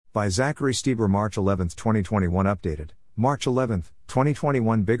By Zachary Stieber, March 11, 2021. Updated, March 11,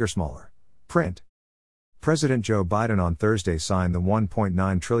 2021. Bigger, smaller. Print. President Joe Biden on Thursday signed the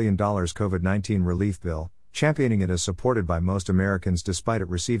 $1.9 trillion COVID-19 relief bill, championing it as supported by most Americans despite it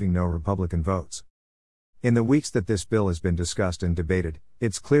receiving no Republican votes. In the weeks that this bill has been discussed and debated,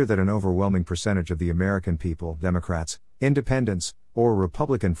 it's clear that an overwhelming percentage of the American people, Democrats, Independents, or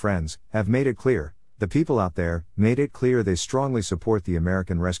Republican friends, have made it clear, the people out there, made it clear they strongly support the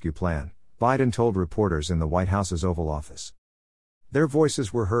American Rescue Plan, Biden told reporters in the White House's Oval Office. Their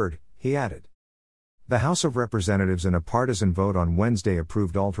voices were heard, he added. The House of Representatives in a partisan vote on Wednesday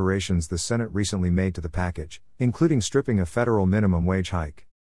approved alterations the Senate recently made to the package, including stripping a federal minimum wage hike.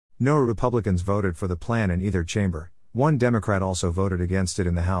 No Republicans voted for the plan in either chamber. One Democrat also voted against it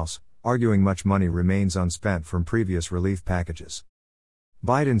in the House, arguing much money remains unspent from previous relief packages.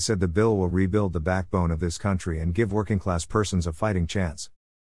 Biden said the bill will rebuild the backbone of this country and give working-class persons a fighting chance.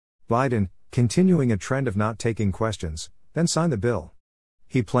 Biden, continuing a trend of not taking questions, then signed the bill.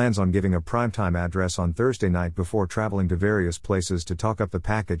 He plans on giving a primetime address on Thursday night before traveling to various places to talk up the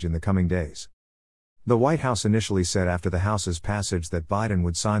package in the coming days. The White House initially said after the House's passage that Biden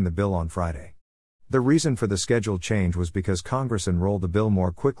would sign the bill on Friday. The reason for the scheduled change was because Congress enrolled the bill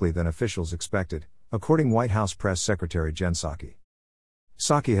more quickly than officials expected, according White House Press Secretary Jen Psaki.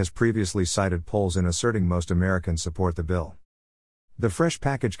 Psaki has previously cited polls in asserting most Americans support the bill. The fresh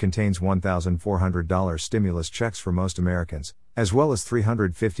package contains $1,400 stimulus checks for most Americans, as well as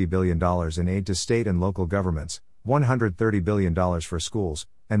 $350 billion in aid to state and local governments, $130 billion for schools,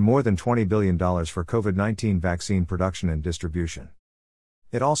 and more than $20 billion for COVID-19 vaccine production and distribution.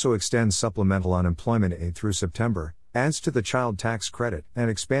 It also extends supplemental unemployment aid through September, adds to the child tax credit,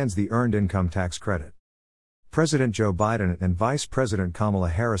 and expands the earned income tax credit. President Joe Biden and Vice President Kamala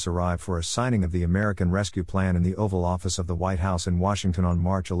Harris arrived for a signing of the American Rescue Plan in the Oval Office of the White House in Washington on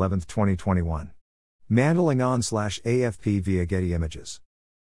March 11, 2021. Mandling on/AFP via Getty Images.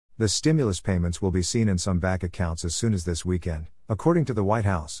 The stimulus payments will be seen in some bank accounts as soon as this weekend, according to the White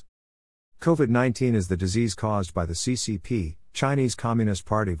House. COVID-19 is the disease caused by the CCP, Chinese Communist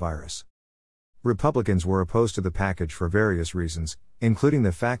Party virus. Republicans were opposed to the package for various reasons, including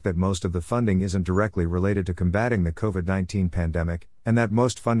the fact that most of the funding isn't directly related to combating the COVID-19 pandemic, and that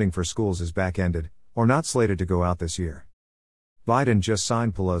most funding for schools is back-ended, or not slated to go out this year. Biden just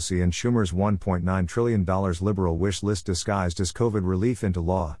signed Pelosi and Schumer's $1.9 trillion liberal wish list disguised as COVID relief into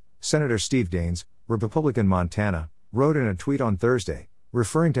law, Senator Steve Daines, Republican Montana, wrote in a tweet on Thursday,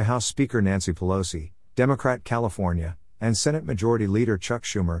 referring to House Speaker Nancy Pelosi, Democrat California, and Senate Majority Leader Chuck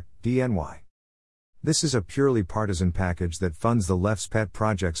Schumer, DNY. This is a purely partisan package that funds the left's pet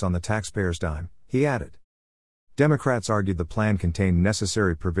projects on the taxpayer's dime, he added. Democrats argued the plan contained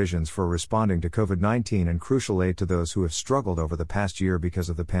necessary provisions for responding to COVID-19 and crucial aid to those who have struggled over the past year because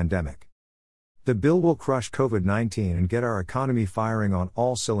of the pandemic. The bill will crush COVID-19 and get our economy firing on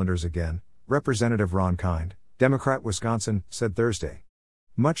all cylinders again, Representative Ron Kind, Democrat Wisconsin, said Thursday.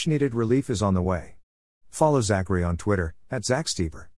 Much needed relief is on the way. Follow Zachary on Twitter, @ZachStieber.